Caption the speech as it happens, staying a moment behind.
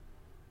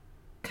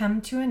come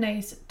to a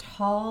nice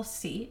tall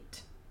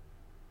seat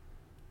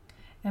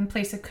and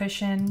place a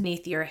cushion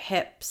beneath your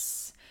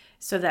hips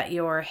so that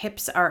your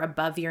hips are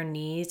above your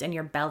knees and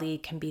your belly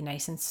can be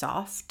nice and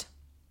soft.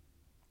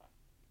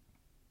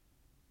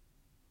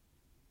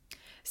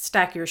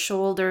 Stack your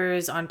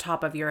shoulders on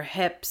top of your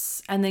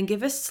hips and then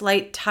give a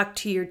slight tuck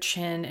to your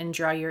chin and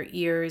draw your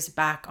ears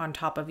back on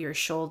top of your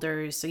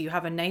shoulders so you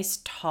have a nice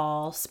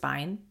tall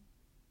spine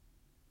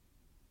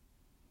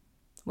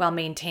while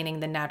maintaining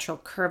the natural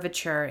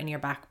curvature in your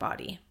back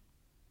body.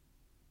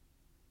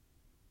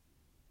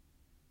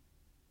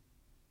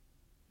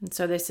 And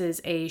so this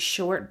is a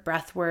short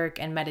breathwork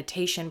and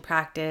meditation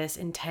practice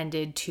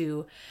intended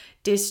to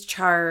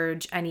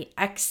discharge any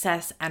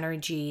excess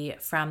energy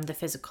from the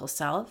physical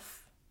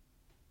self.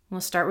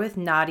 We'll start with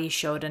Nadi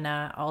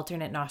Shodhana,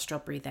 alternate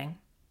nostril breathing.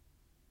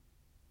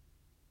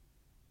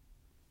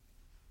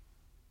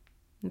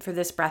 And for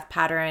this breath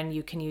pattern,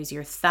 you can use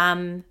your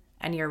thumb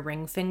and your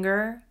ring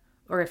finger,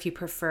 or if you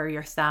prefer,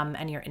 your thumb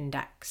and your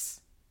index.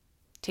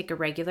 Take a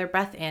regular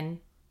breath in.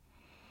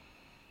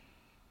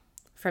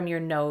 From your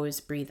nose,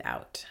 breathe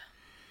out.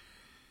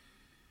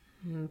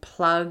 And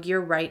plug your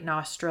right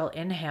nostril,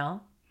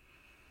 inhale.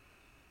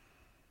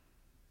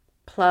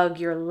 Plug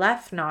your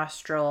left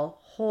nostril,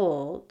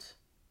 hold.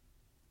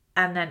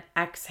 And then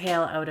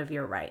exhale out of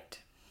your right.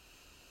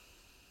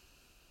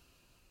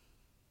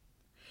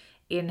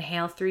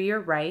 Inhale through your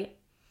right.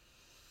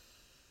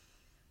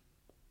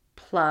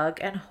 Plug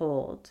and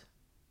hold.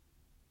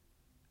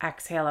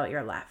 Exhale out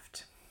your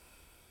left.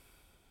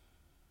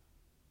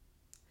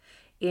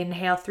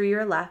 Inhale through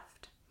your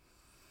left.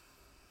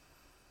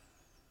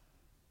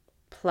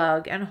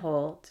 Plug and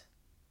hold.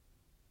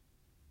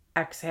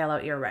 Exhale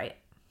out your right.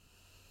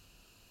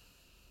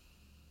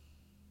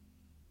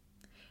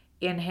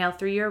 Inhale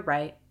through your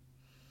right.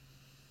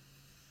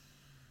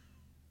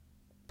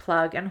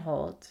 Plug and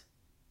hold.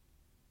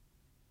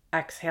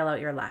 Exhale out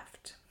your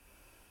left.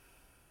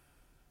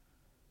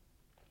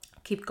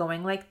 Keep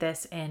going like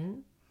this.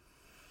 In.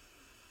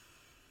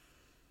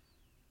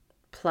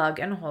 Plug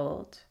and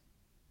hold.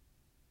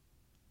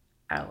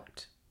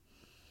 Out.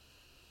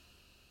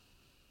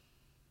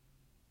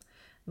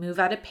 Move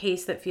at a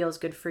pace that feels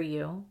good for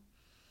you.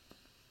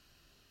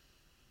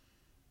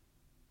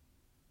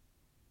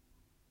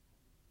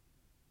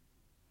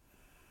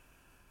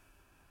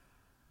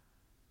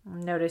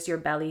 Notice your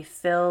belly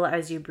fill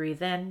as you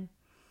breathe in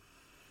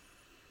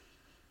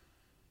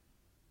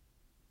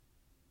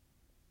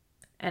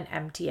and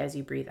empty as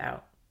you breathe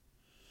out.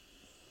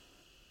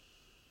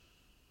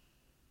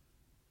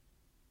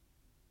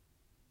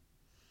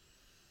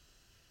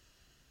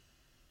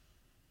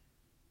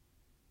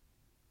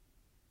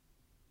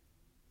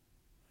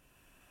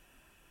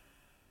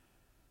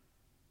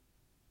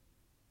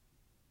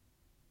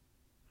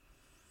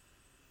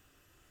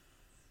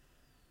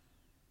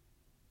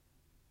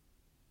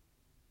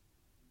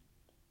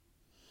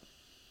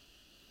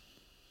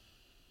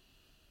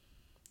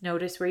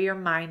 Notice where your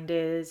mind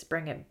is.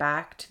 Bring it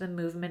back to the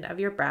movement of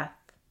your breath.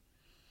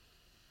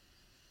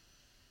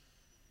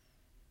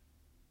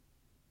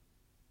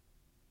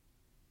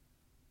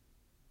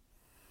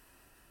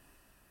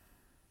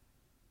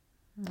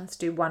 Let's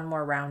do one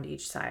more round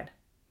each side.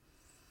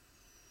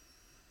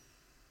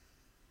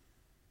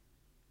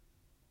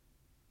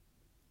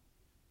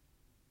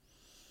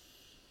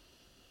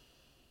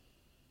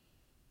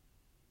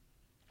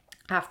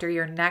 After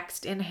your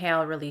next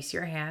inhale, release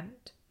your hand.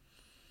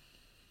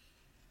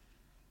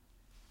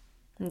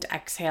 And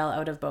exhale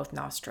out of both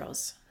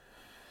nostrils.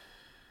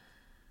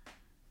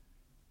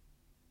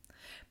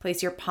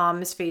 Place your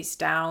palms face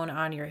down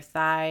on your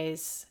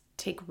thighs.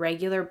 Take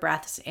regular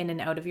breaths in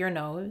and out of your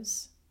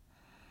nose.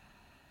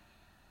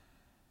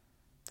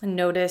 And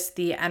notice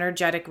the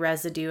energetic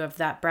residue of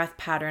that breath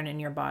pattern in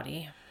your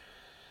body.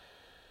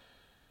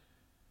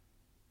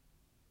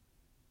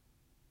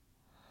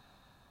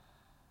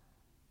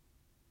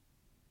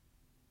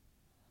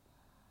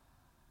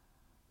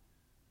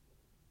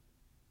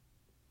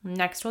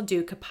 Next, we'll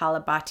do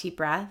Kapalabhati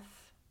breath,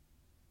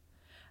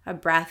 a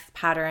breath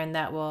pattern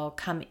that will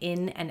come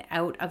in and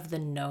out of the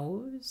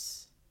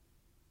nose.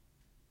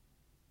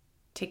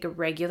 Take a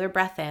regular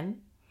breath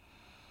in,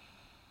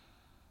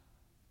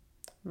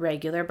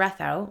 regular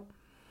breath out.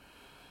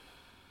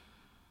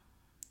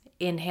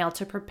 Inhale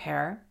to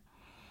prepare.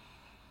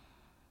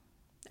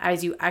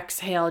 As you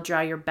exhale,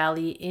 draw your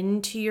belly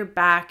into your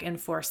back and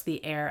force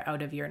the air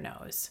out of your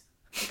nose.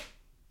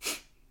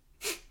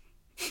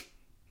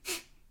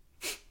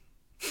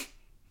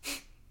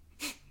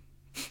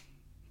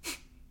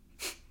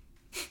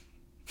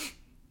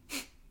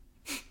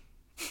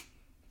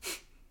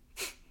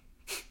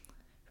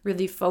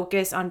 Really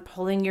focus on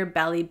pulling your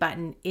belly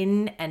button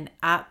in and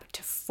up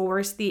to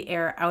force the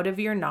air out of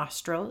your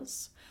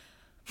nostrils.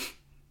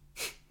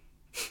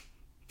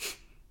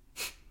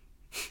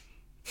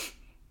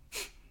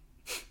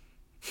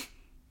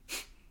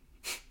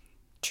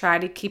 Try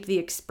to keep the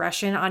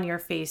expression on your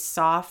face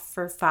soft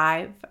for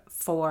 5,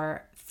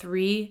 4,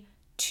 3,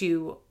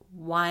 2,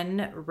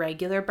 1.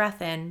 Regular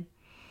breath in.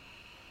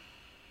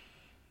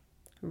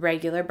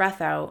 Regular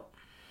breath out.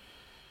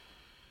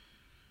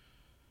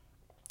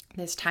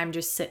 This time,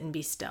 just sit and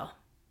be still.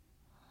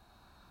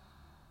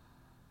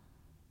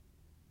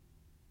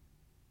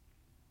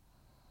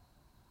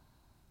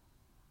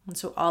 And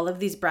so all of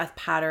these breath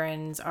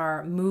patterns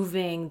are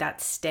moving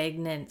that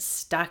stagnant,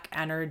 stuck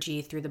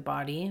energy through the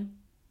body.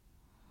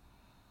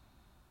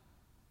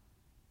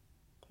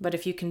 But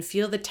if you can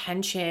feel the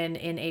tension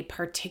in a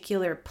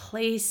particular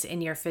place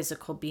in your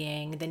physical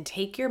being, then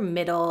take your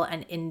middle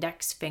and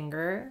index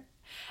finger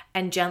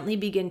and gently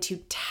begin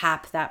to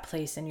tap that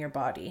place in your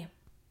body.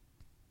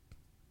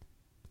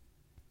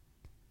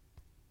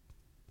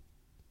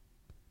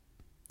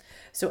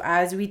 So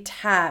as we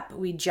tap,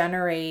 we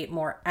generate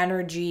more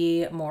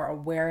energy, more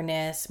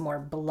awareness, more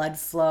blood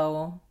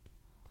flow.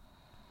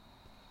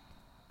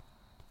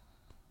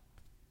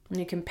 And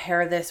you can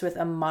pair this with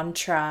a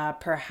mantra.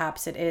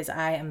 Perhaps it is,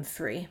 I am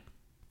free.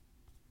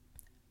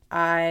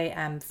 I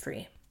am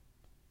free.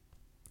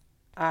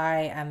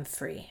 I am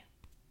free.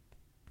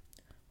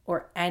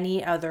 Or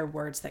any other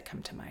words that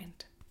come to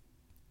mind.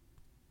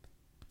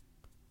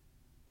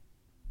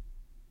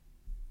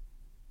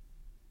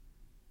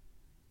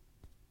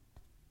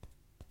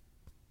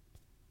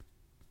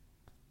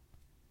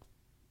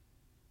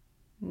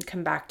 And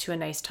come back to a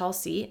nice tall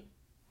seat.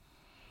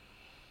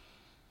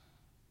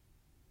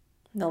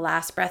 The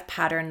last breath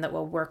pattern that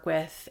we'll work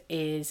with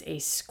is a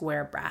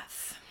square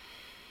breath.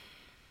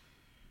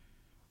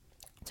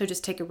 So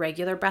just take a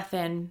regular breath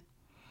in,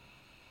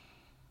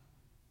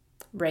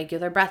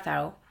 regular breath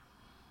out,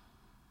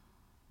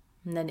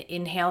 and then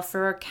inhale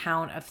for a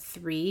count of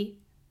 3,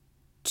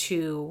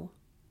 2,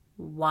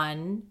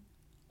 1.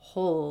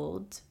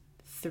 Hold.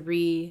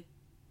 3,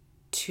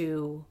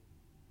 2,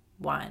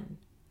 1.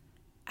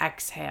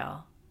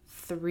 Exhale.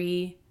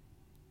 3,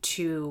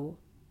 2,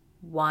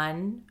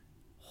 1.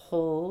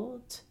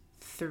 Hold.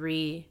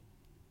 3,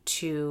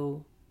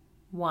 2,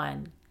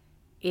 1.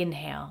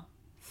 Inhale.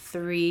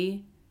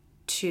 3,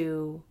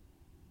 2,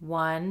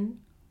 1.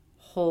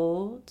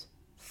 Hold.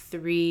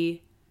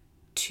 3,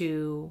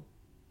 2,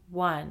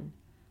 1.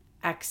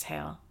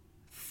 Exhale.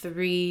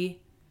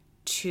 3,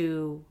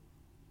 2,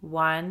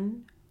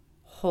 1.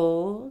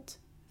 Hold.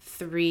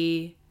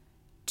 3,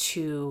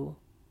 2,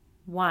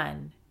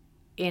 1.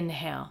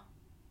 Inhale.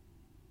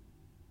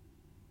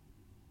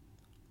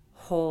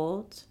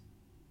 Hold.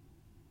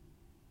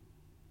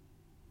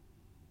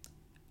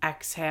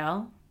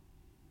 Exhale.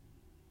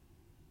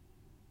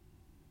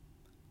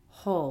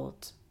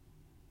 Hold.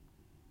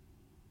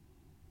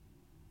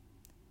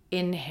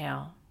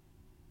 Inhale.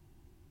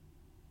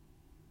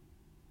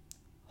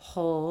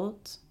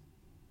 Hold.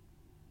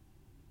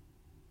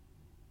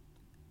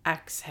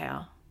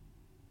 Exhale.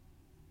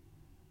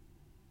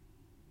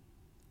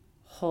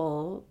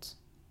 Hold.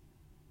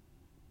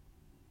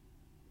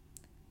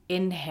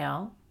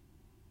 Inhale.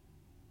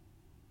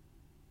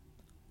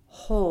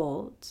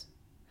 Hold.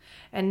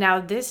 And now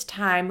this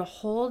time,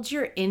 hold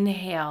your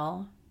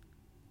inhale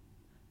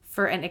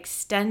for an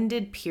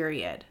extended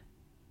period.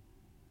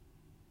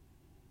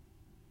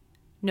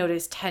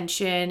 Notice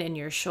tension in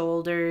your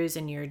shoulders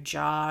and your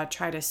jaw.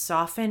 Try to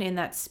soften in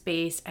that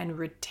space and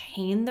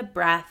retain the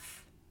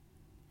breath,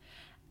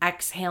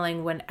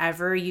 exhaling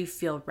whenever you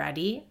feel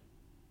ready.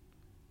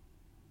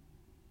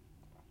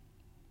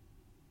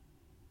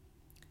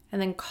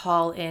 And then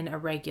call in a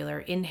regular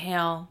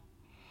inhale,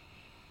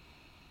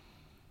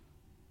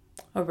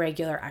 a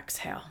regular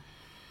exhale.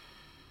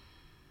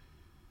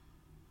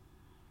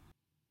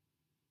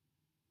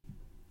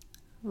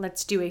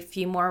 Let's do a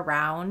few more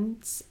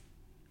rounds.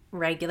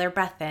 Regular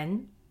breath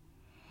in,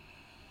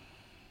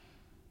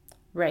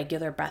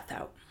 regular breath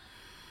out.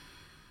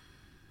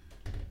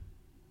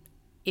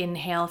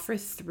 Inhale for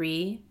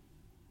 3,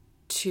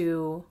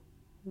 2,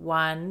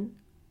 1.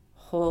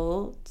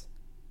 Hold.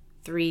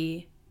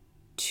 3,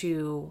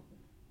 2,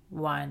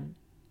 1.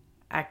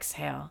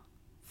 Exhale.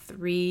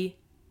 3,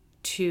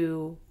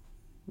 2,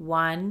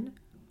 1.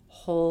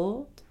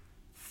 Hold.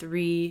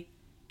 3,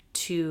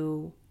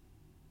 2,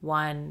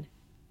 1.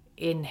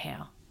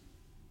 Inhale.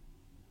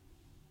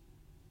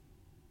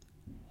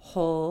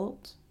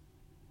 Hold.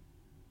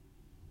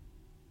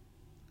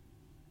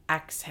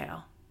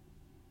 Exhale.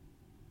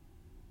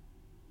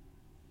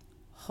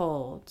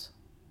 Hold.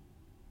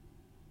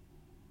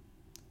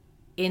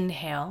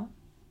 Inhale.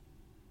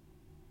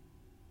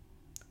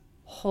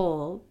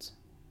 Hold.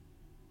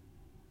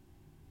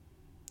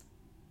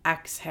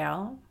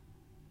 Exhale.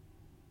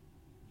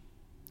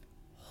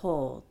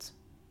 Hold.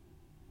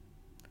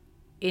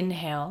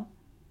 Inhale.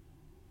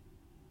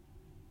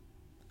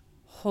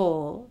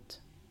 Hold.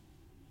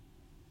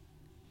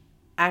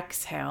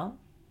 Exhale.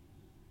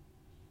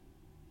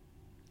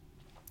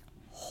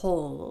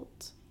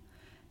 Hold.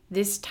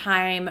 This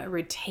time,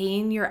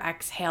 retain your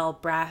exhale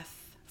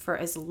breath for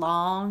as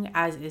long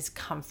as is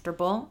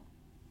comfortable.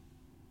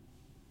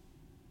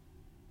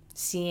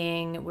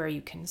 Seeing where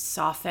you can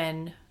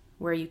soften,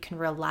 where you can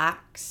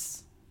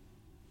relax,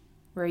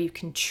 where you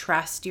can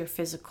trust your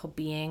physical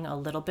being a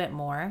little bit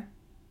more.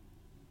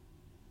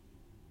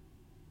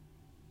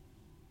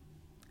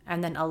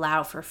 And then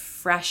allow for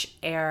fresh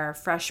air,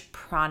 fresh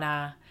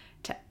prana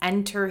to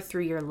enter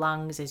through your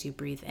lungs as you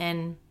breathe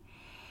in.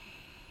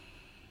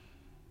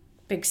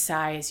 Big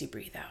sigh as you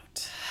breathe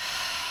out.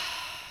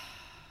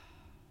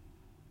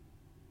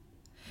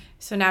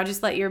 So now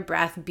just let your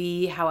breath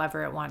be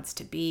however it wants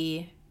to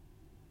be.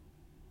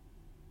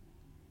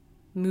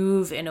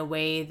 Move in a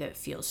way that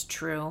feels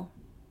true.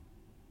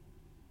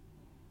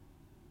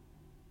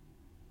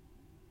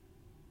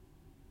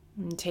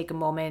 And take a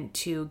moment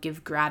to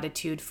give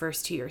gratitude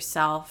first to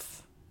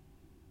yourself,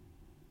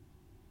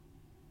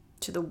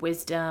 to the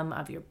wisdom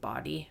of your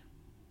body,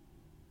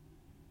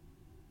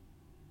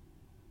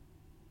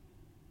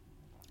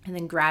 and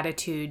then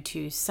gratitude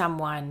to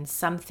someone,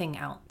 something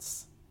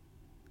else.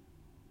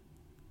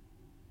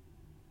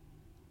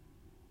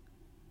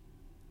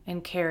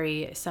 And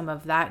carry some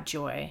of that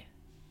joy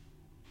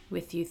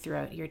with you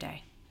throughout your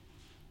day.